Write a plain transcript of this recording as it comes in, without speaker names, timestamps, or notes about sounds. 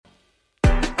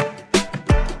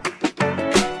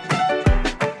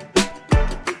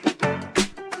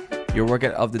Your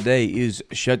workout of the day is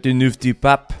Chateauneuf du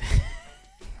Pape.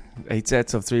 8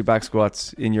 sets of 3 back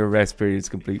squats. In your rest periods,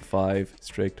 complete 5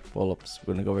 strict pull-ups.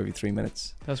 We're going to go every 3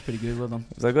 minutes. That's pretty good. Well done.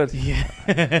 Is that good? Yeah.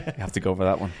 You have to go for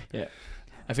that one. Yeah.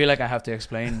 I feel like I have to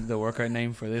explain the workout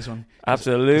name for this one.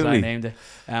 Absolutely. 'Cause I named it.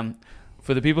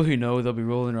 For the people who know, they'll be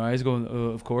rolling their eyes going,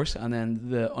 oh, of course. And then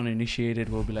the uninitiated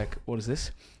will be like, what is this?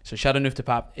 So Chateauneuf du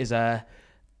Pape is a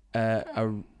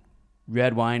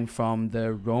red wine from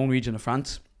the Rhone region of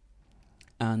France.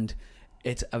 And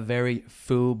it's a very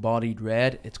full-bodied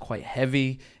red. It's quite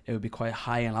heavy. It would be quite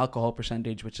high in alcohol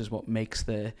percentage, which is what makes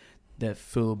the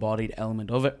full-bodied element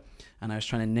of it. And I was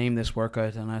trying to name this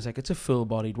workout, and I was like, it's a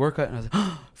full-bodied workout. And I was like,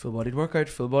 oh, full-bodied workout,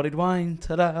 full-bodied wine.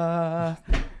 Ta-da!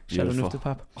 Chateauneuf du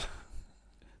Pape.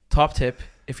 Top tip,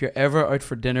 if you're ever out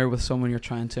for dinner with someone you're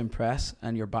trying to impress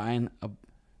and you're buying a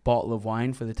bottle of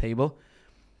wine for the table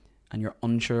and you're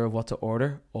unsure of what to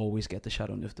order, always get the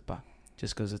Chateauneuf du Pape.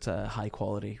 Just because it's a high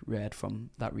quality red from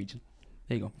that region.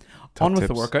 There you go. Top On with tips.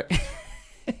 the workout.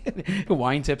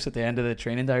 Wine tips at the end of the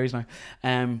training diaries now.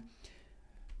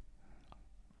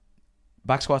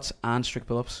 Back squats and strict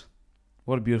pull-ups.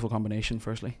 What a beautiful combination,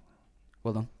 firstly.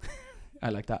 Well done. I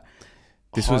like that.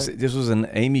 This was an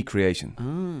Amy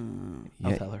creation.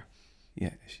 I'll tell her.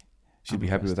 Yeah, she'd be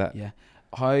happy with that. Yeah.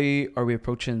 How are we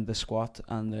approaching the squat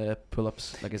and the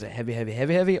pull-ups? Like, is it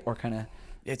heavy, or kind of...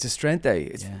 It's a strength day.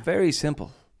 It's very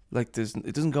simple. Like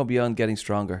it doesn't go beyond getting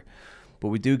stronger, but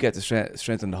we do get the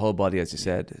strength in the whole body, as you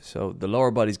said. So the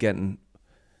lower body's getting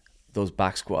those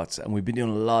back squats, and we've been doing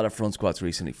a lot of front squats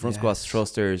recently. Front squats,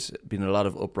 thrusters, been a lot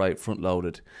of upright, front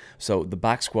loaded. So the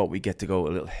back squat, we get to go a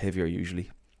little heavier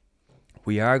usually.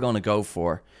 We are going to go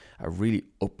for a really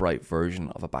upright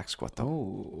version of a back squat though.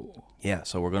 Oh. Yeah,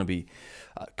 so we're going to be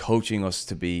coaching us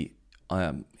to be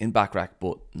in back rack,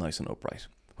 but nice and upright.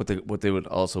 What they would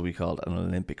also be called an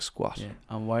Olympic squat. Yeah.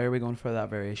 And why are we going for that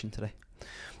variation today?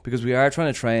 Because we are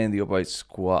trying to train the upright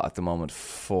squat at the moment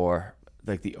for,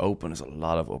 like, the open is a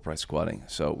lot of upright squatting.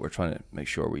 So we're trying to make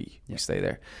sure we stay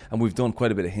there. And we've done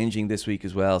quite a bit of hinging this week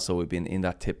as well. So we've been in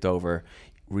that tipped over,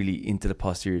 really into the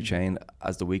posterior chain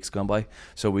as the week's gone by.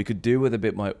 So we could do with a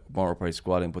bit more upright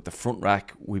squatting, but the front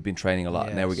rack, we've been training a lot.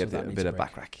 Yeah, now we so get a bit of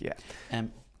back rack. Yeah.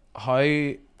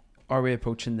 How are we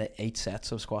approaching the 8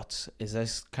 sets of squats? Is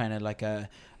this kind of like a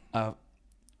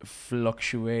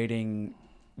fluctuating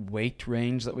weight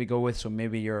range that we go with? So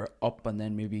maybe you're up and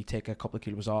then maybe take a couple of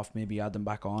kilos off, maybe add them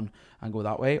back on and go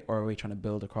that way? Or are we trying to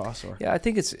build across? Or Yeah, I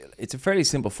think it's a fairly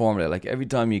simple formula. Like every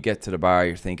time you get to the bar,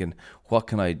 you're thinking, what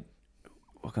can I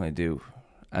do?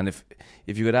 And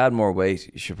if you could add more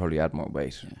weight, you should probably add more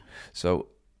weight. Yeah. So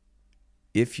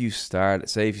if you start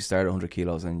 100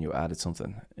 kilos and you added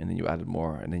something, and then you added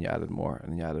more, and then you added more,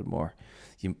 and then you added more,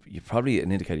 you probably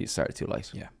an indicator you started too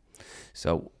light. Yeah.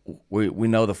 So we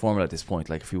know the formula at this point.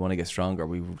 Like if we want to get stronger,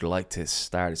 we would like to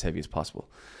start as heavy as possible.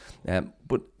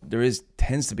 But there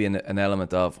tends to be an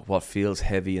element of what feels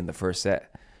heavy in the first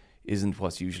set isn't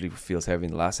what usually feels heavy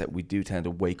in the last set. We do tend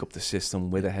to wake up the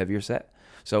system with a heavier set.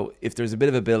 So if there's a bit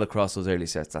of a build across those early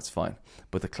sets, that's fine.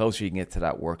 But the closer you can get to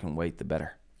that working weight, the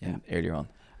better. Yeah. Earlier on.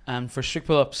 And for strict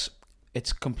pull-ups,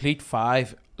 it's complete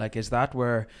 5. Like, is that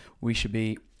where we should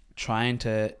be trying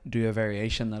to do a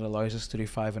variation that allows us to do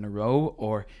 5 in a row?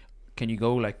 Or can you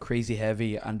go like crazy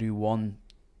heavy and do one,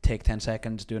 take 10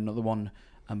 seconds, do another one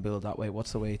and build that way?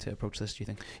 What's the way to approach this, do you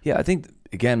think? Yeah, I think,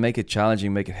 again, make it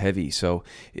challenging, make it heavy. So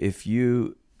if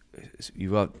you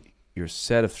got your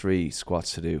set of 3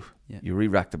 squats to do, you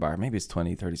re-rack the bar, maybe it's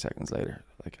 20, 30 seconds later,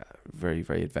 like very,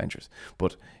 very adventurous.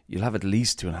 But you'll have at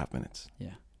least 2.5 minutes.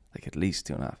 Yeah. Like at least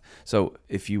 2.5. So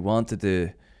if you wanted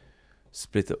to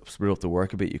split up the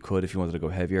work a bit, you could. If you wanted to go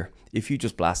heavier, if you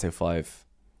just blast out 5,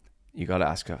 you got to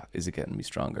ask, is it getting me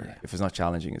stronger? Yeah. If it's not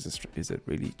challenging, is it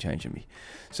really changing me?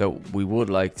 So we would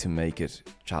like to make it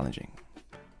challenging,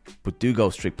 but do go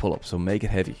strict pull up. So make it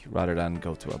heavy rather than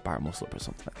go to a bar muscle up or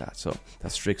something like that. So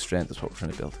that strict strength is what we're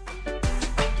trying to build.